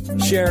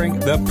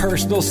 Sharing the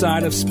personal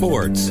side of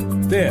sports.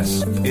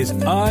 This is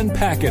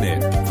Unpacking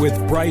It with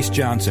Bryce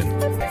Johnson.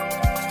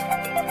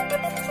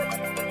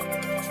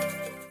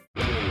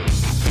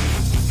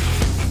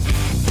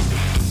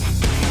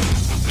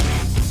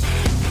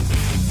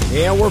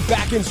 And we're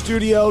back in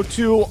studio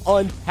to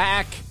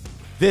unpack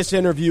this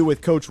interview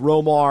with Coach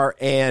Romar.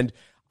 And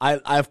I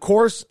of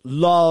course,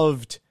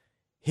 loved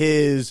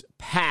his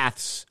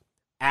PATHS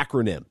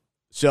acronym.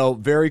 So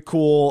very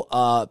cool.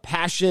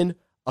 Passion,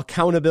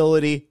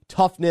 accountability,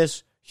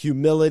 toughness,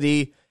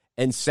 humility,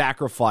 and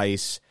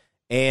sacrifice.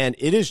 And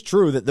it is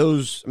true that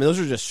those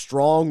are just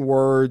strong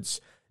words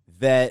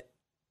that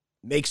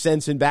make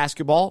sense in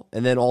basketball.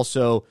 And then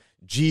also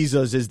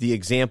Jesus is the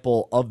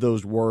example of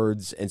those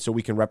words. And so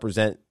we can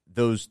represent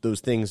those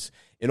things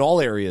in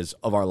all areas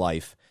of our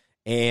life.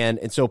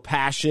 And so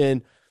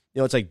passion,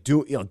 it's like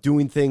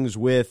doing things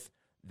with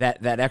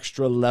that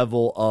extra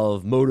level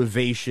of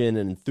motivation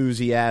and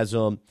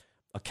enthusiasm.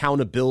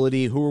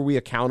 Accountability, who are we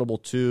accountable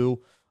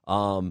to?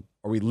 Are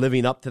we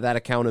living up to that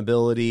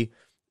accountability?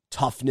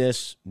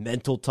 Toughness,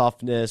 mental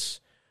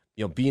toughness,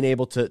 being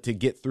able to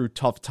get through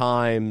tough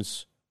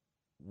times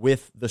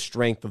with the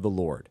strength of the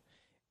Lord,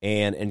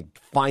 and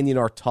finding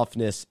our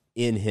toughness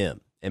in Him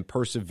and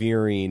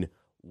persevering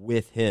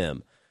with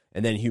Him.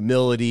 And then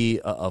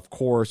humility, of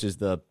course, is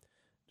the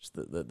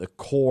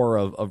core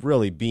of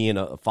really being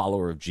a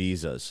follower of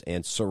Jesus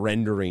and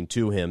surrendering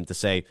to Him to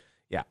say,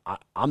 yeah,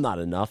 I'm not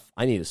enough.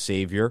 I need a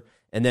Savior.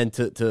 And then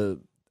to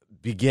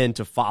begin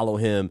to follow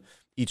Him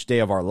each day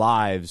of our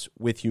lives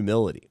with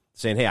humility,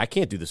 saying, hey, I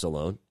can't do this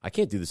alone. I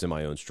can't do this in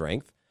my own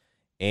strength.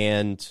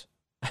 And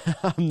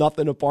I'm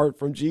nothing apart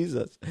from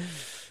Jesus.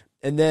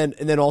 And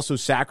then also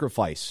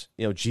sacrifice.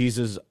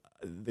 Jesus,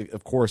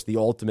 of course, the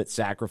ultimate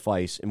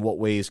sacrifice. In what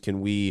ways can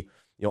we,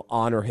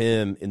 honor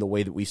Him in the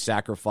way that we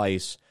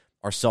sacrifice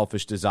our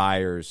selfish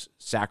desires,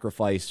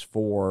 sacrifice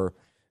for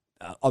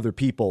other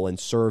people and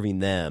serving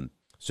them.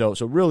 So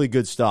really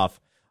good stuff.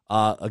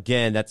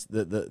 Again, that's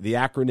the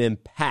acronym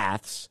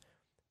PATHS: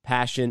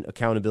 passion,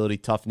 accountability,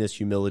 toughness,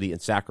 humility,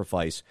 and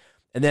sacrifice.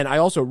 And then I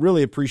also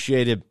really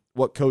appreciated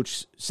what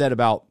Coach said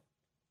about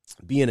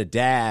being a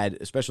dad,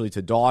 especially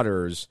to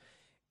daughters,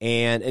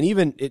 and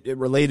even it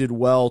related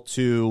well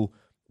to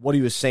what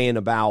he was saying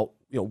about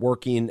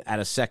working at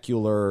a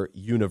secular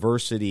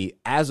university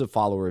as a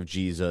follower of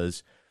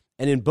Jesus.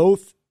 And in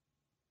both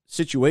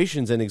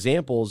situations and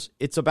examples,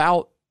 it's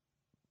about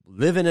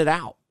living it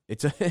out.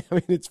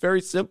 It's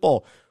very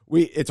simple.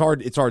 It's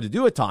hard to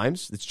do at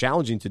times. It's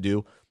challenging to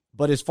do.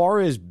 But as far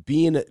as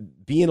being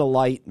a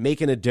light,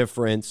 making a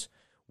difference,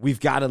 we've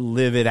got to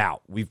live it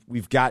out.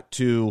 We've got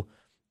to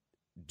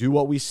do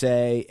what we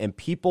say, and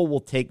people will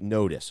take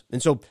notice.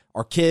 And so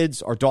our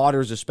kids, our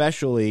daughters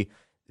especially,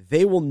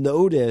 they will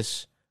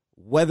notice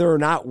whether or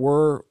not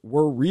we're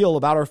real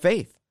about our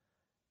faith.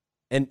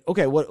 And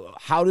okay,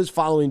 how does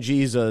following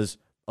Jesus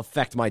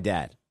affect my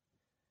dad?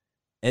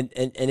 And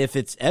if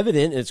it's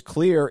evident and it's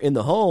clear in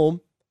the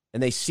home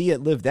and they see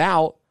it lived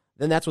out,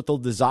 then that's what they'll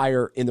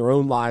desire in their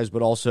own lives,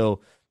 but also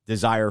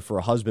desire for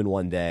a husband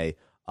one day.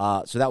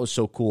 So that was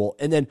so cool.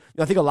 And then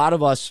I think a lot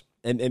of us,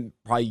 and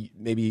probably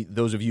maybe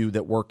those of you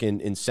that work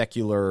in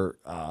secular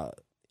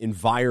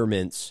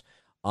environments,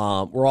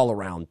 we're all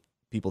around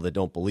people that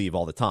don't believe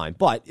all the time.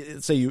 But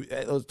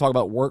let's talk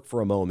about work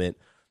for a moment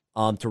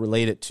to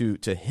relate it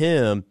to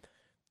him.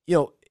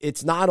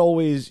 It's not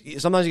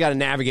always, sometimes you got to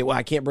navigate,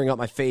 I can't bring up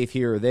my faith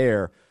here or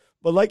there.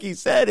 But like he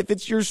said, if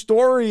it's your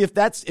story, if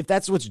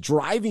that's what's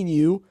driving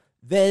you,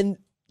 then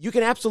you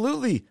can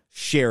absolutely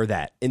share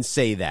that and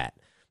say that.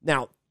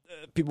 Now,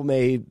 people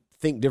may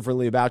think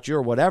differently about you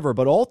or whatever,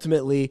 but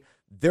ultimately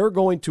they're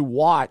going to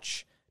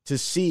watch to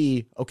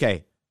see,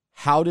 okay,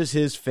 how does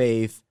his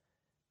faith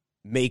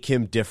make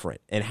him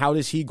different? And how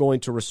is he going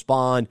to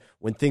respond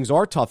when things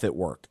are tough at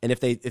work? And if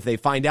they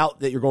find out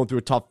that you're going through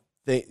a tough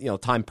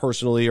time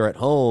personally or at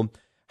home,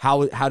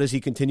 how does he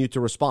continue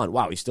to respond?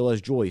 Wow, he still has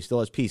joy, he still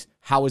has peace.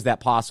 How is that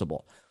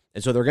possible?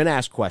 And so they're going to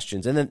ask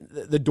questions, and then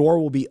the door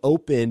will be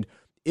opened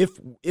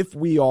if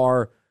we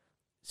are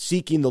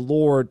seeking the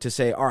Lord to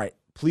say, all right,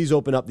 please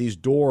open up these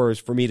doors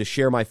for me to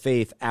share my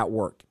faith at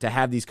work, to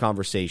have these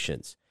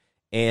conversations.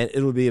 And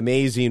it'll be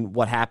amazing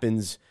what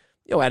happens,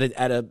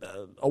 at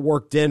a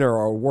work dinner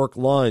or a work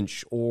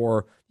lunch,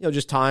 or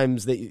just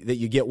times that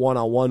you get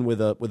one-on-one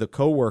with a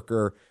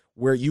coworker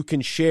where you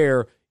can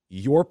share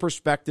your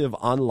perspective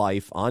on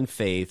life, on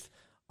faith,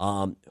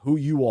 who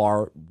you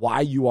are, why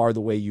you are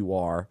the way you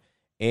are,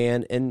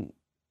 and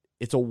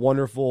it's a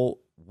wonderful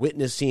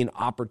witnessing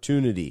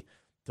opportunity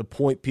to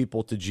point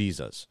people to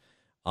Jesus.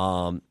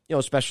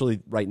 Especially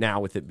right now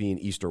with it being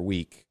Easter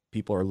week,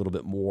 people are a little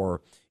bit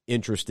more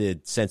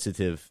interested,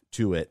 sensitive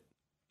to it.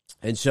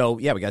 And so,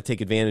 we got to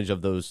take advantage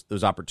of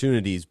those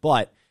opportunities,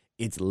 but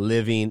it's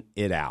living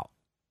it out.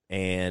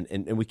 And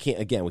we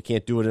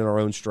can't do it in our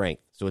own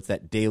strength. So it's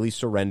that daily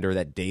surrender,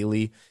 that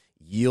daily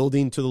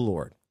yielding to the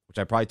Lord, which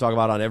I probably talk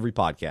about on every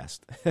podcast.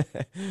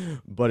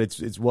 But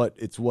it's what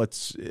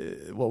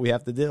we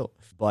have to do.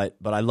 But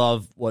I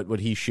love what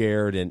he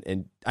shared,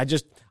 and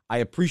I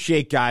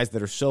appreciate guys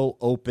that are so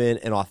open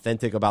and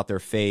authentic about their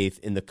faith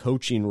in the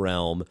coaching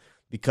realm,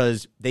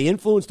 because they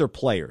influence their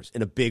players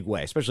in a big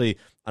way, especially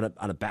on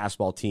a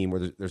basketball team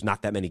where there's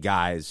not that many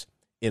guys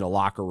in a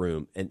locker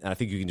room, and I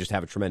think you can just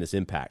have a tremendous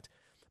impact.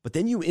 But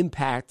then you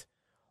impact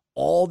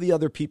all the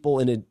other people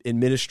in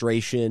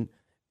administration,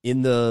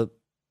 in the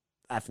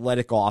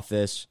athletic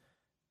office,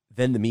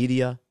 then the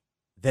media,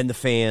 then the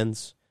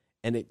fans,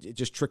 and it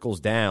just trickles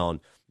down.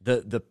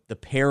 The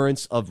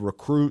parents of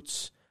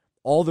recruits,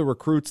 all the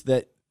recruits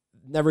that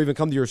never even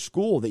come to your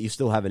school that you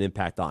still have an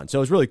impact on.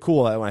 So it's really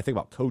cool when I think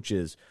about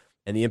coaches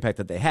and the impact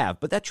that they have.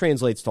 But that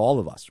translates to all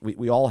of us.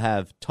 We all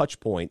have touch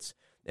points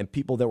and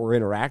people that we're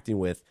interacting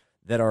with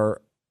that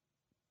are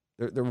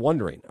they're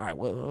wondering, all right,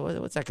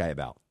 what's that guy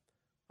about?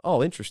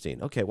 Oh,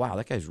 interesting. Okay, wow,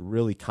 that guy's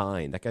really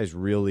kind. That guy's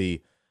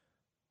really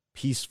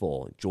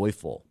peaceful and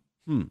joyful.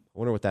 I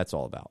wonder what that's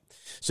all about.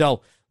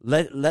 So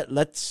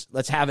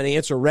let's have an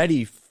answer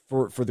ready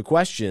for the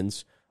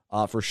questions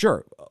for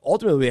sure.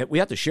 Ultimately, we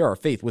have to share our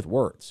faith with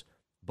words,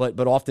 but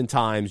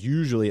oftentimes,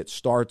 usually, it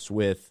starts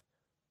with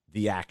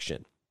the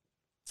action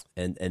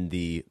and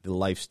the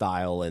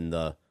lifestyle and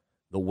the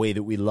way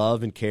that we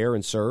love and care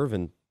and serve,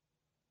 and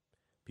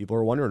people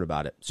are wondering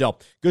about it. So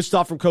good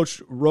stuff from Coach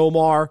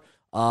Romar.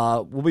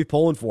 We'll be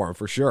pulling for him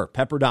for sure.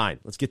 Pepperdine,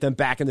 let's get them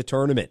back in the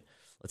tournament.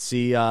 Let's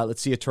see a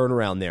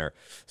turnaround there.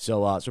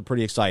 So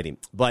pretty exciting.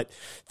 But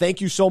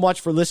thank you so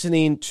much for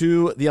listening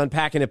to the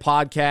Unpacking It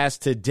podcast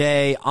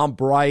today. I'm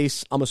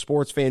Bryce. I'm a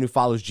sports fan who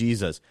follows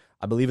Jesus.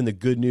 I believe in the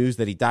good news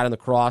that he died on the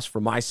cross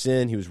for my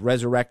sin. He was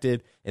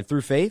resurrected, and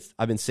through faith,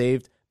 I've been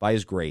saved by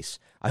his grace.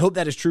 I hope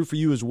that is true for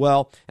you as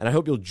well, and I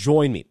hope you'll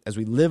join me as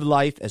we live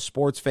life as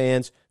sports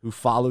fans who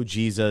follow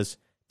Jesus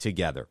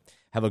together.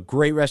 Have a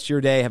great rest of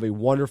your day. Have a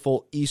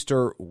wonderful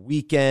Easter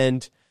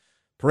weekend.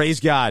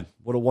 Praise God.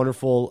 What a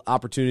wonderful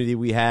opportunity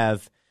we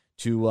have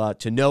to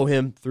know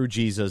him through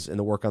Jesus and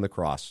the work on the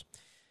cross.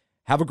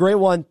 Have a great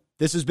one.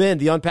 This has been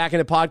the Unpacking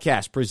It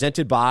podcast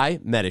presented by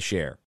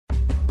MediShare.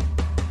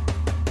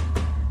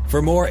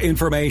 For more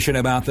information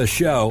about the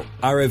show,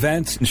 our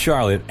events in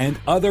Charlotte, and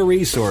other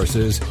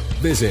resources,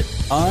 visit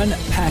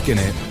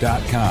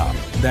unpackinit.com.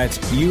 That's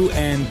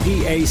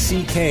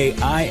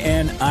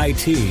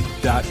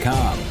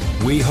UNPACKINIT.com.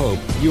 We hope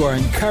you are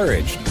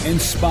encouraged,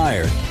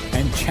 inspired,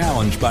 and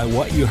challenged by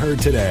what you heard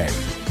today.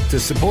 To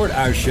support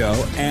our show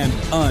and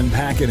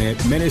Unpacking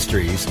It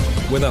Ministries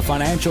with a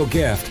financial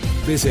gift,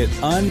 visit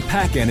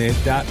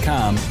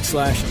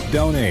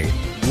unpackingit.com/donate.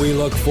 We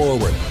look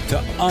forward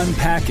to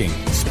unpacking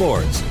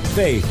sports,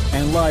 faith,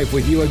 and life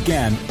with you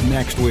again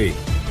next week.